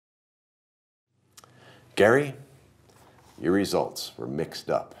Gary, your results were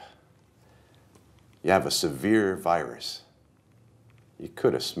mixed up. You have a severe virus. You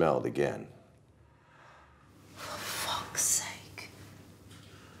could have smelled again. For fuck's sake.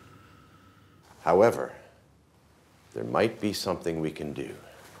 However, there might be something we can do.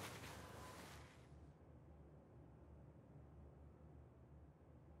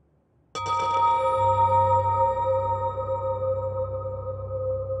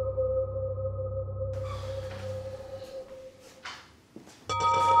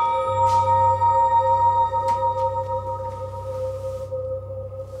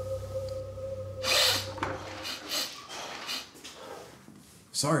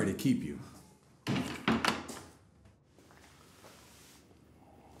 Sorry to keep you.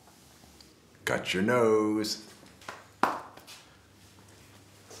 Cut your nose.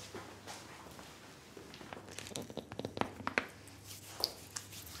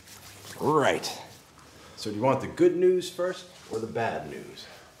 Right. So do you want the good news first or the bad news?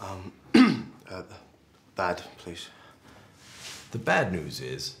 Bad, please. The bad news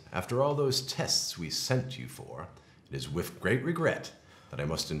is, after all those tests we sent you for, it is with great regret that I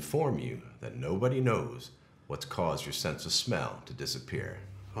must inform you that nobody knows what's caused your sense of smell to disappear.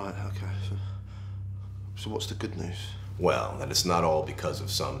 Right, okay. So what's the good news? Well, that it's not all because of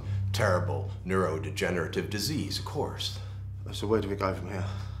some terrible neurodegenerative disease, of course. So where do we go from here?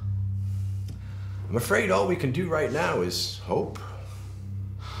 I'm afraid all we can do right now is hope.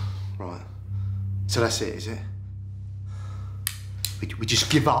 Right. So that's it, is it? We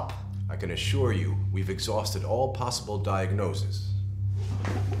just give up? I can assure you, we've exhausted all possible diagnoses.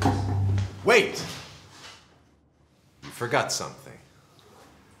 Wait! You forgot something.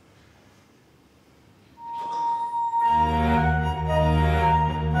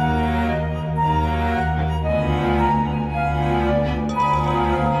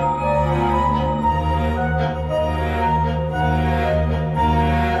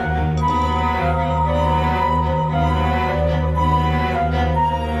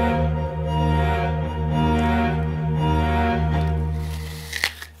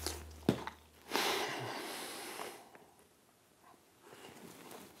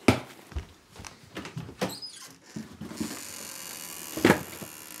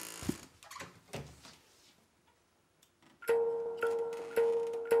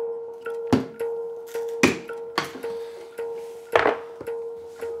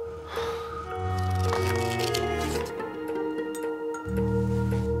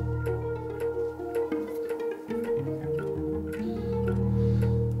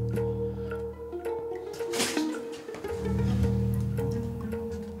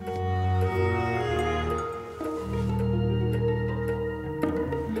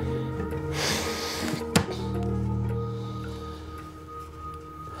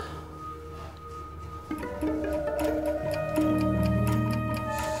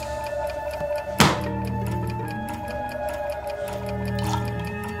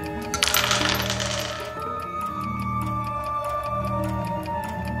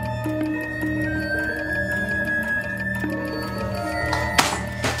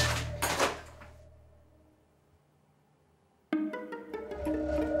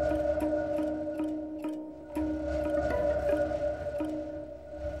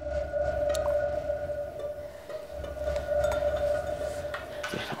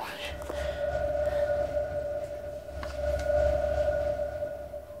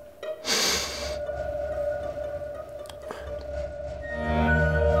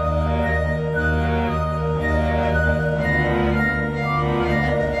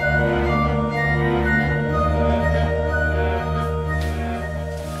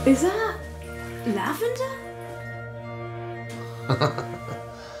 Is that lavender?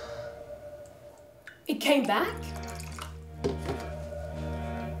 It came back?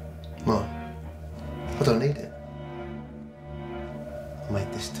 No. I don't need it. I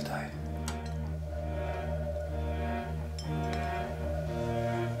made this today.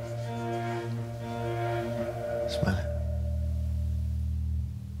 Smell it.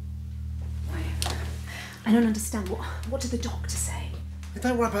 I don't understand. What did the doctor say?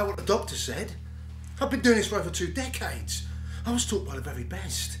 Don't worry about what the doctor said. I've been doing this for over 2 decades. I was taught by the very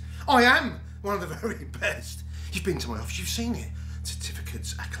best. I am one of the very best. You've been to my office, you've seen it.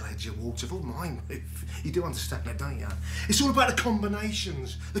 Certificates, accolades, awards, of all mine. You do understand that, don't you? It's all about the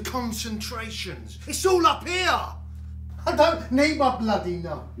combinations, the concentrations. It's all up here. I don't need my bloody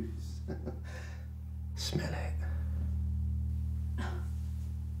nose. Smell it.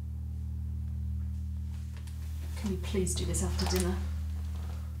 Can we please do this after dinner?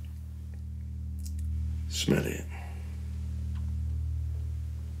 Smell it.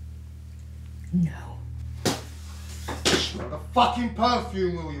 No. The fucking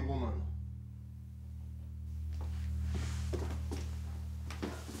perfume, will you, woman?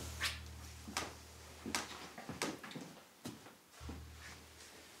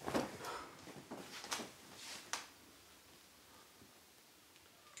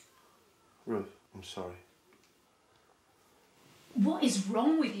 Ruth, I'm sorry. What is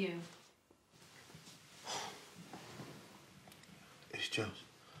wrong with you? It's just,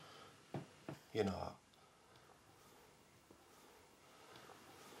 you know,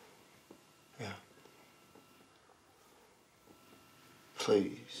 yeah.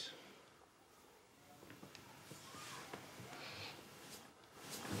 Please.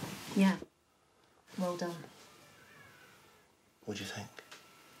 Yeah. Well done. What do you think?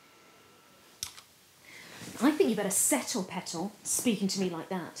 I think you better settle, Petal, speaking to me like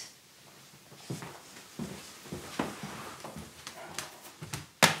that.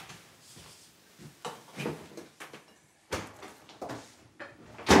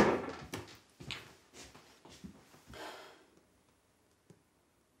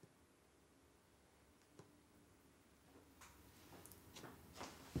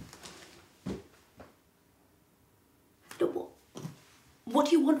 Look, what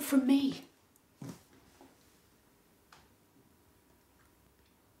do you want from me?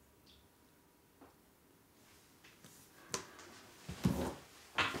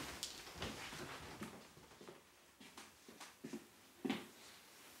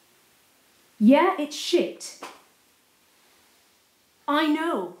 Yeah, it's shit. I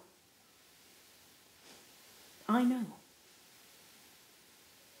know. I know.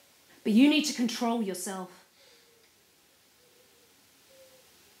 But you need to control yourself.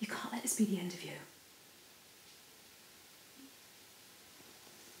 You can't let this be the end of you.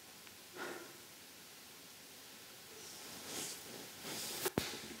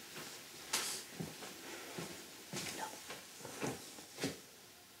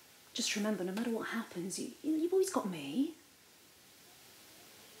 Just remember, no matter what happens, you've always got me.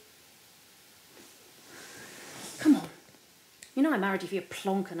 Come on. You know I married you for your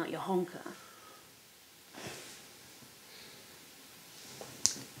plonker, not your honker.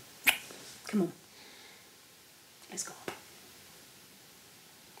 Come on. Let's go.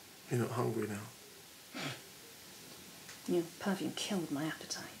 You're not hungry now? Your perfume killed my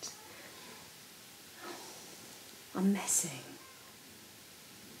appetite. I'm messing.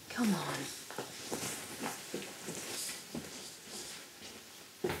 Come on.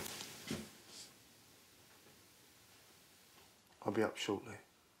 I'll be up shortly.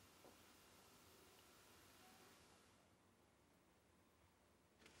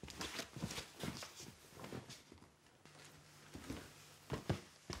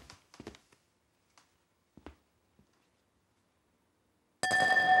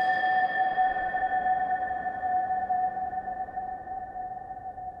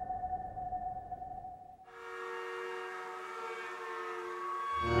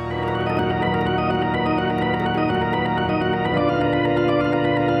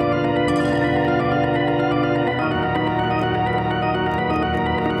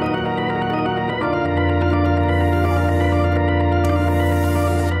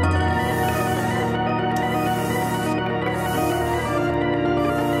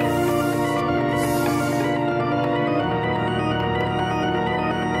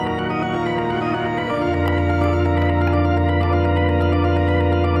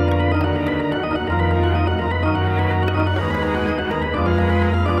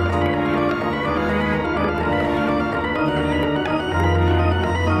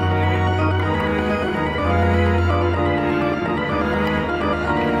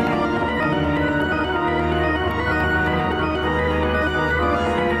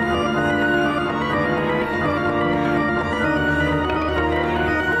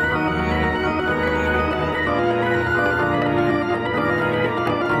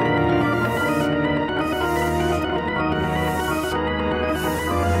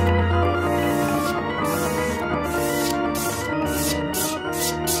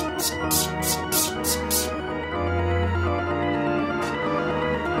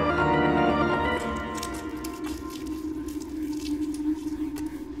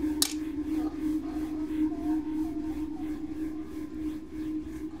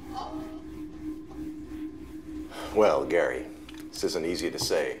 Well, Gary, this isn't easy to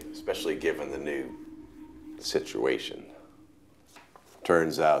say, especially given the new situation.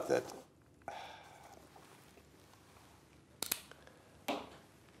 Turns out that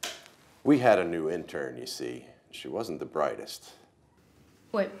we had a new intern, you see. She wasn't the brightest.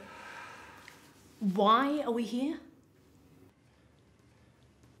 Wait. Why are we here?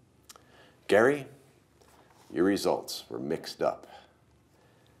 Gary, Your results were mixed up.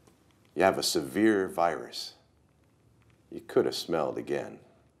 You have a severe virus. You could have smelled again.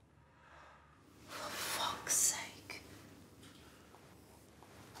 For fuck's sake.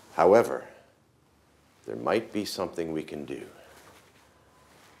 However, there might be something we can do.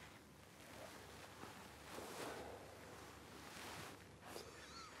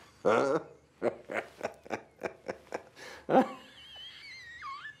 Huh?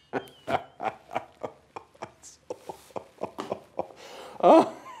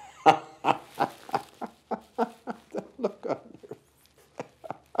 Oh. Look on your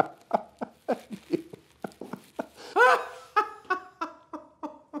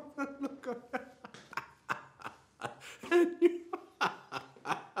look on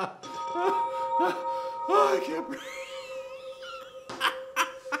oh, I can't breathe.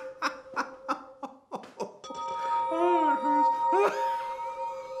 Oh, it hurts.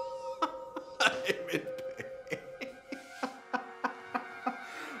 I'm in